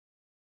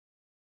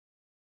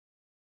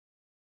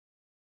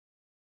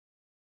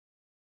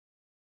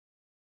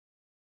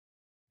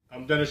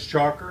I'm Dennis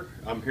Chalker.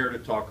 I'm here to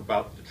talk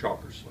about the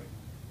Chalker Sling.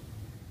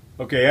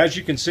 Okay, as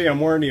you can see,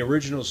 I'm wearing the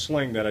original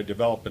sling that I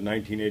developed in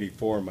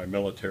 1984 in my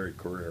military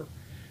career.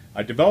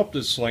 I developed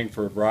this sling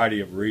for a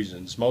variety of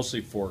reasons, mostly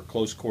for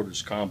close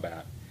quarters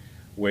combat,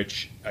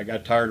 which I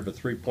got tired of a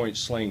 3-point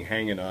sling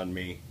hanging on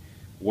me,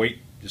 weight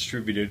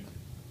distributed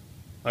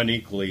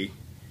unequally,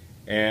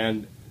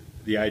 and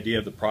the idea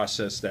of the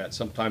process that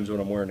sometimes when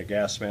I'm wearing a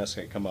gas mask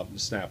I come up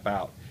and snap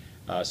out.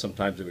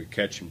 Sometimes it would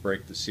catch and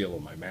break the seal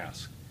of my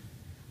mask.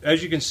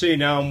 As you can see,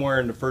 now I'm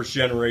wearing the first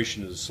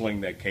generation of the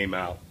sling that came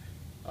out.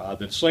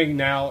 The sling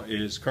now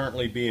is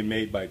currently being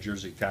made by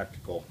Jersey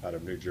Tactical out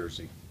of New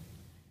Jersey.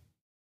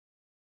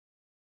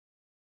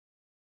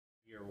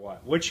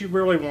 What you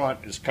really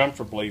want is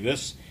comfortably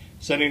this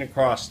sitting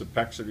across the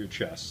pecs of your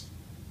chest.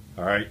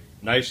 All right,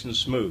 nice and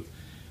smooth.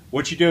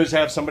 What you do is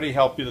have somebody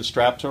help you. The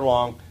straps are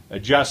long.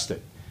 Adjust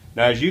it.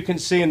 Now, as you can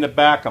see in the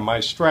back of my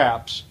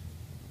straps,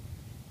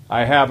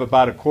 I have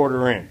about a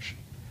 1/4 inch.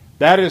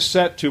 That is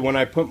set to when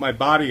I put my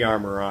body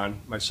armor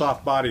on, my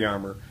soft body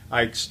armor,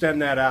 I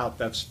extend that out.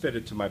 That's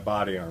fitted to my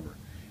body armor.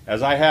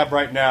 As I have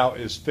right now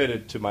is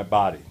fitted to my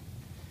body.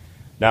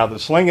 Now, the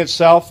sling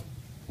itself,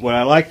 what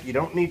I like, you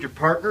don't need your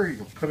partner. You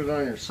can put it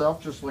on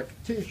yourself just like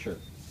a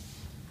t-shirt.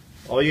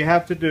 All you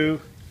have to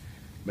do,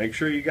 make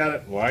sure you got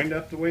it lined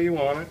up the way you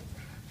want it.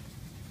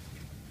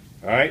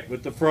 All right,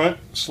 with the front,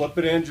 slip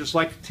it in just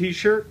like a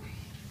t-shirt.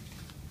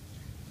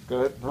 Go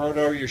ahead, throw it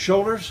over your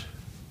shoulders.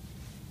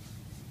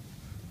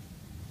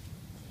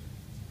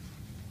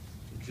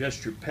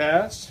 Adjust your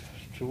pads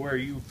to where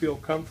you feel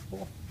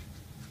comfortable.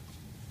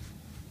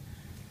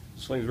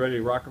 The sling's ready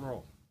to rock and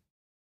roll.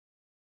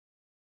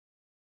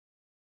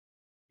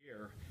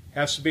 Here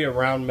has to be a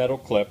round metal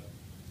clip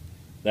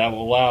that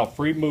will allow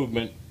free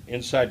movement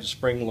inside the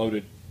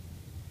spring-loaded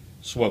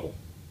swivel.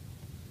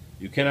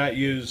 You cannot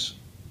use,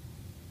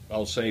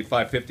 I'll say,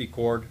 550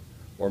 cord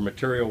or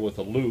material with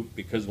a loop,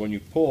 because when you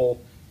pull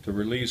to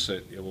release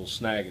it, it will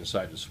snag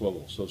inside the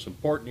swivel. So it's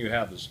important you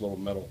have this little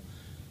metal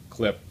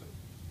clip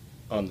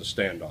on the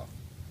standoff.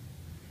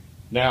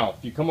 Now,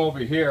 if you come over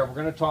here, we're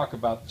going to talk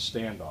about the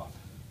standoff.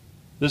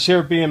 This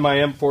here being my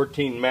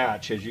M14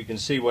 match, as you can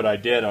see what I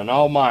did on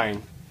all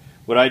mine,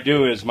 what I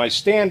do is my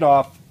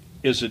standoff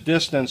is a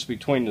distance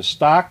between the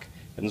stock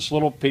and this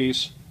little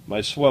piece,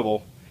 my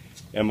swivel,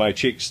 and my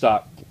cheek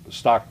stock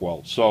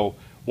weld. So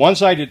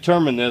once I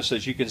determined this,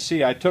 as you can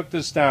see, I took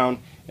this down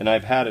and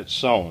I've had it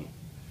sewn.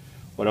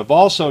 What I've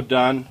also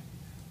done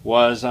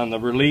was on the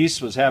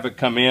release was have it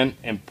come in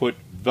and put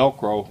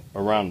Velcro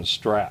around the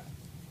strap.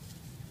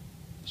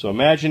 So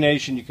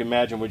imagination, you can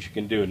imagine what you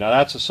can do. Now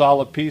that's a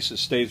solid piece that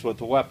stays with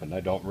the weapon. I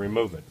don't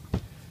remove it.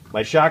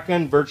 My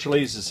shotgun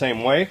virtually is the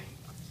same way.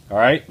 All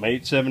right, my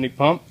 870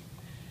 pump.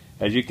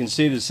 As you can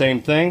see, the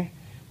same thing.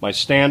 My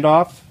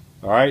standoff,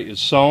 all right, is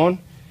sewn,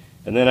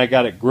 and then I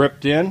got it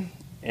gripped in,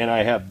 and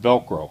I have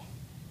Velcro.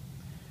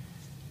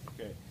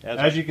 Okay.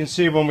 As you can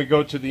see, when we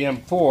go to the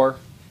M4,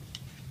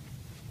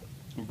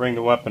 bring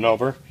the weapon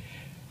over.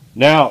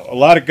 Now, a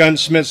lot of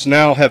gunsmiths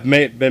now have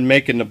been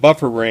making the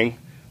buffer ring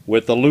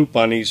with a loop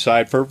on each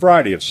side for a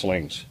variety of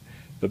slings.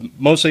 But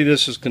mostly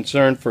this is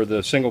concerned for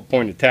the single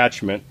point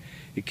attachment.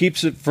 It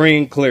keeps it free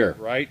and clear,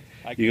 right?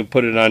 You can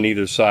put it on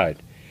either side.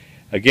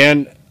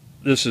 Again,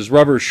 this is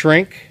rubber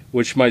shrink,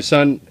 which my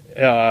son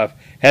had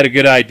a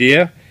good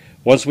idea.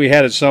 Once we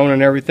had it sewn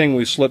and everything,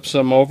 we slipped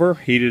some over,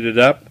 heated it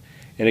up,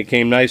 and it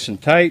came nice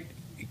and tight.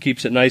 It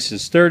keeps it nice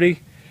and sturdy,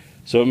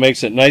 so it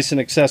makes it nice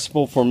and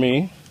accessible for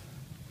me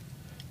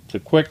to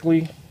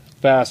quickly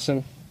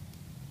fasten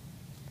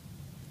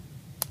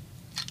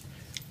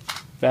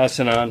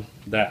on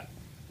that.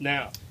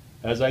 Now,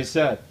 as I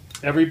said,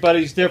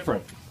 everybody's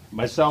different.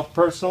 Myself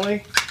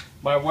personally,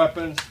 my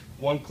weapon's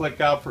one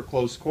click out for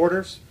close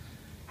quarters.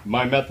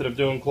 My method of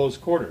doing close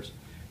quarters.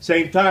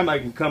 Same time, I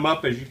can come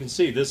up, as you can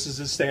see, this is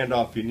the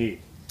standoff you need.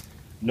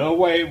 No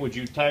way would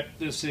you type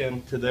this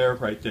in to there,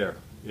 right there.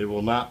 It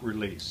will not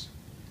release.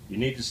 You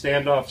need the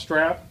standoff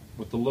strap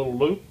with the little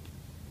loop.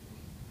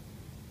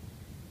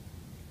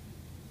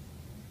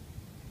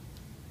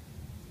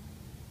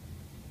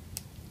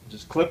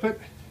 Just clip it,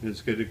 and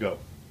it's good to go.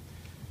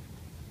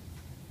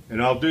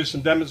 And I'll do some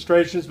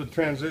demonstrations with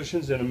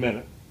transitions in a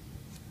minute.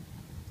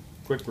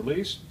 Quick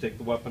release, take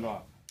the weapon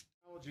off.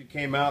 Technology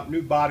came out,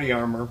 new body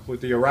armor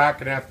with the Iraq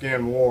and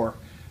Afghan war.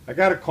 I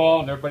got a call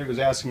and everybody was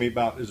asking me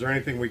about, is there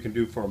anything we can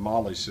do for a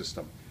MOLLE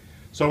system?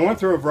 So I went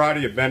through a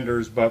variety of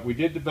vendors, but we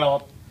did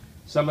develop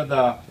some of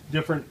the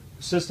different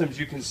systems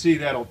you can see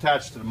that'll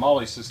attach to the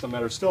MOLLE system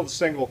that are still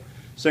the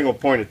single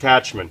point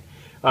attachment.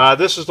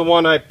 This is the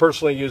one I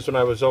personally used when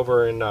I was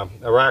over in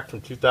Iraq from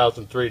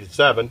 2003 to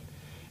 7,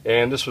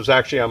 and this was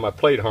actually on my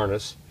plate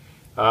harness.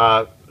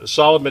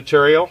 Solid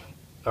material,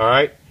 all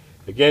right.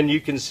 Again,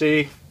 you can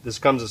see this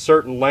comes a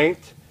certain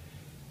length.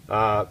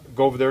 Go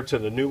over there to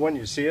the new one,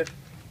 you see it?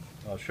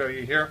 I'll show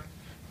you here.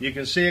 You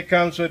can see it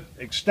comes with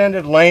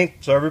extended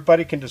length, so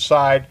everybody can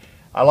decide.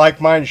 I like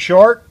mine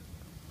short,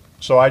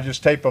 so I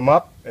just tape them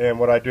up, and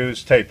what I do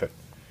is tape it.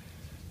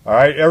 All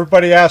right,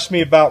 everybody asks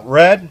me about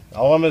red.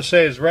 All I'm going to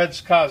say is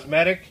red's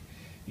cosmetic.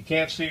 You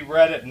can't see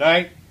red at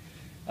night.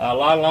 A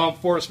lot of law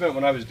enforcement,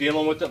 when I was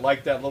dealing with it,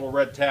 liked that little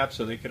red tab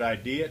so they could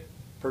ID it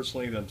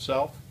personally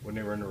themselves when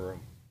they were in the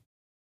room.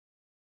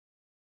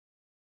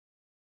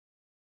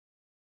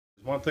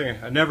 One thing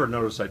I never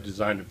noticed I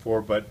designed it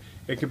for, but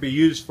it can be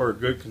used for a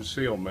good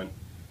concealment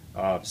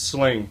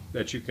sling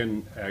that you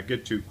can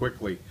get to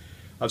quickly.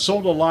 I've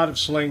sold a lot of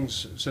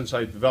slings since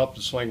I developed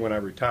a sling when I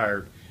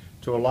retired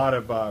to a lot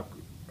of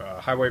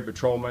highway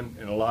patrolmen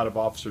and a lot of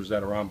officers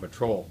that are on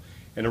patrol.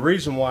 And the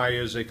reason why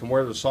is they can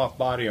wear the soft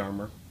body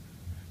armor,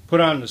 put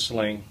on the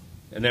sling,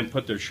 and then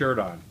put their shirt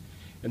on.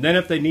 And then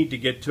if they need to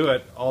get to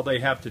it, all they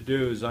have to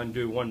do is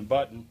undo one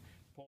button.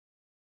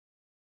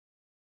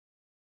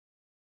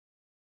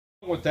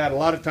 With that, a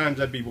lot of times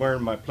I'd be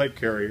wearing my plate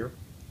carrier,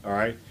 all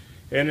right,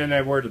 and then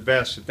I wear the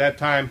vest. At that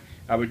time,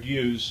 I would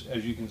use,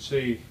 as you can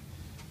see,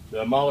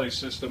 the Molly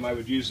system. I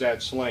would use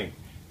that sling.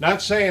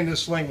 Not saying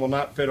this sling will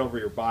not fit over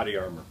your body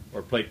armor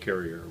or plate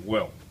carrier. It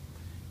will.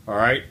 All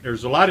right.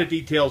 There's a lot of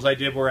details I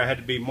did where I had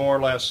to be more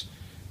or less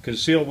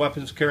concealed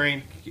weapons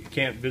carrying. You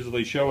can't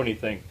visually show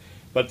anything,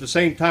 but at the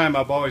same time,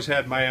 I've always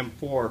had my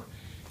M4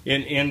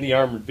 in the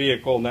armored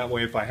vehicle, and that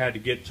way, if I had to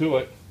get to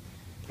it,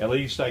 at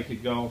least I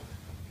could go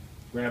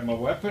grab my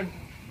weapon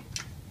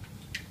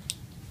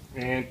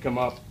and come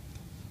up,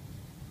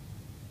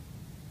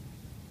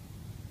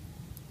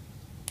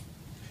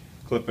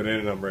 clip it in,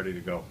 and I'm ready to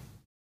go.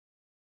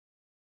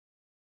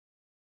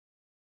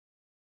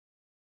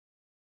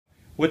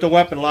 With the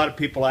weapon, a lot of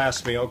people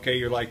ask me, okay,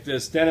 you're like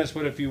this, Dennis,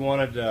 what if you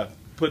wanted to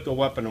put the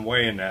weapon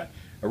away in that?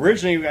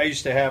 Originally, I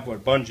used to have a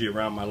bungee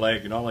around my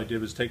leg, and all I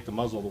did was take the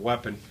muzzle of the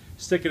weapon,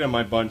 stick it in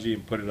my bungee,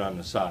 and put it on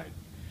the side.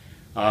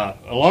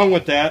 Along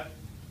with that,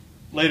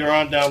 later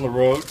on down the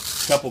road,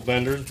 a couple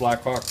vendors,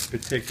 Blackhawk in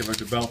particular,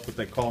 developed what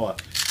they call a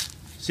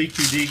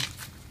CQD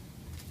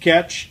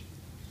catch.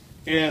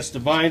 And it's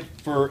designed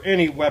for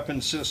any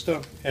weapon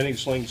system, any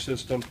sling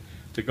system,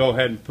 to go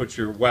ahead and put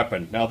your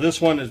weapon. Now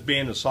this one is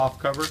being a soft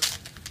cover,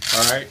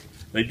 all right?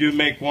 They do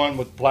make one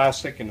with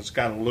plastic and it's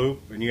got a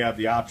loop, and you have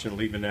the option of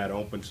leaving that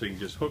open so you can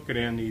just hook it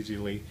in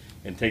easily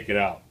and take it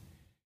out.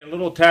 A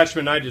little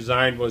attachment I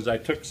designed was I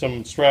took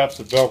some straps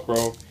of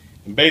Velcro,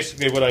 and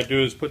basically what I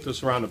do is put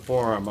this around the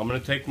forearm. I'm going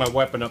to take my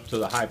weapon up to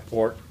the high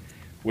port,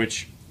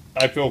 which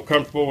I feel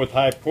comfortable with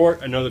high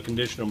port. I know the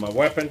condition of my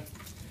weapon.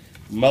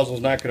 The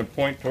muzzle's not going to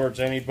point towards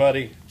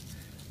anybody.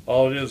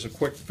 All it is a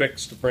quick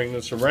fix to bring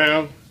this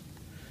around.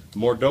 The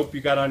more dope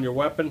you got on your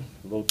weapon,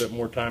 a little bit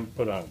more time to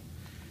put on.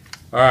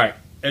 Alright,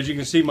 as you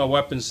can see, my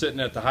weapon's sitting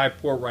at the high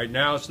port right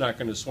now. It's not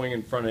going to swing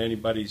in front of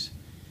anybody's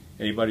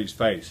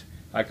face.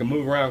 I can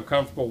move around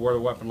comfortable, wear a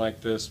weapon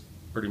like this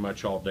pretty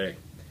much all day.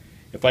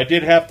 If I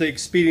did have to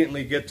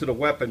expediently get to the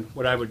weapon,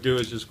 what I would do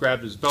is just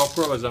grab this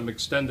Velcro as I'm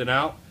extending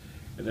out,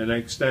 and then I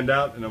extend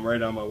out and I'm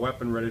right on my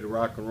weapon, ready to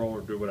rock and roll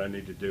or do what I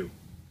need to do.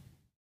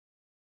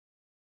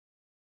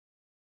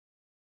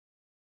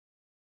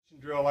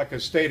 Drill, like I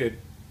stated,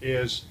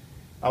 is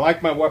I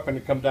like my weapon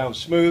to come down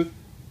smooth.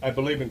 I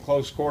believe in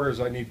close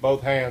quarters I need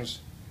both hands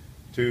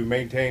to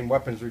maintain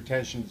weapons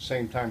retention, at the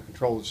same time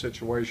control the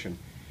situation.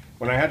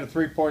 When I had a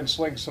 3-point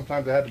sling,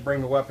 sometimes I had to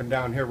bring the weapon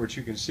down here, which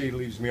you can see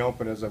leaves me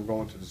open as I'm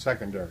going to the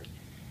secondary.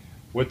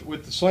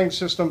 With the sling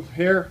system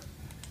here,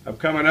 I'm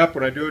coming up.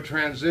 When I do a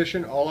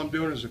transition, all I'm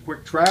doing is a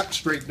quick trap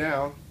straight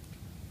down,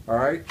 all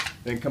right,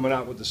 then coming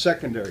out with the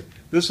secondary.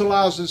 This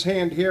allows this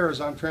hand here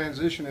as I'm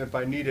transitioning, if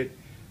I need it,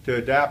 to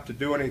adapt, to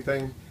do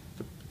anything,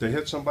 to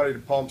hit somebody, to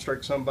palm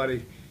strike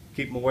somebody,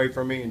 keep them away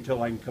from me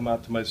until I can come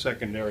out to my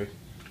secondary.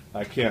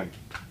 I can.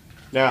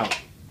 Now,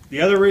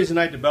 the other reason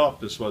I developed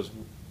this was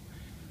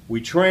we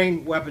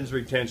train weapons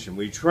retention.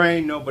 We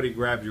train nobody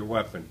grabs your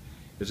weapon.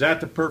 Is that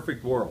the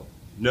perfect world?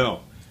 No.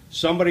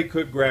 Somebody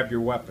could grab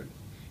your weapon.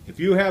 If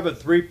you have a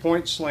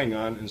 3-point sling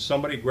on and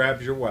somebody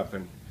grabs your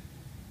weapon,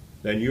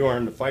 then you are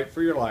in the fight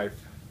for your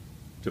life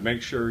to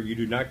make sure you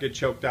do not get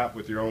choked out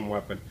with your own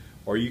weapon,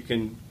 or you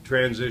can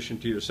transition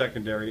to your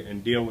secondary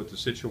and deal with the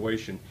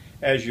situation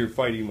as you're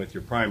fighting with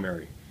your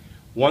primary.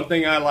 One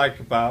thing I like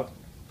about,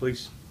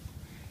 please,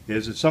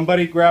 is if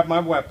somebody grabbed my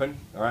weapon,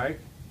 all right,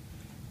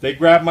 they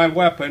grab my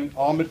weapon,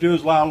 all I'm going to do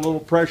is allow a little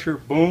pressure,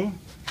 boom,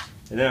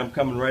 and then I'm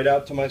coming right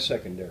out to my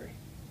secondary.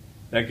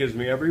 That gives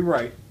me every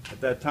right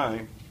at that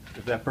time,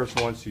 if that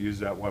person wants to use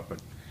that weapon,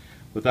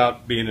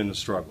 without being in a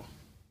struggle.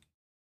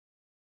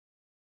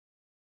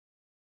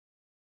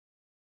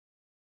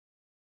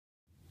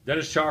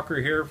 Dennis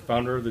Chalker here,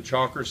 founder of the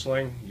Chalker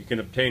Sling. You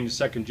can obtain the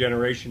 2nd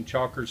generation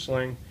Chalker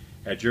Sling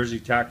at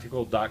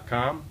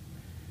JerseyTactical.com.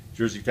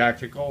 Jersey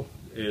Tactical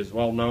is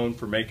well known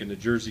for making the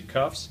Jersey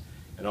cuffs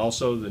and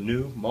also the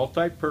new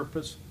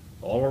multi-purpose,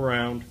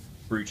 all-around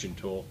breaching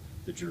tool,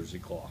 the Jersey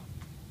Claw.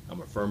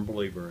 I'm a firm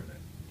believer in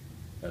it.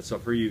 That's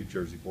up for you,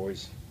 Jersey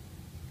boys.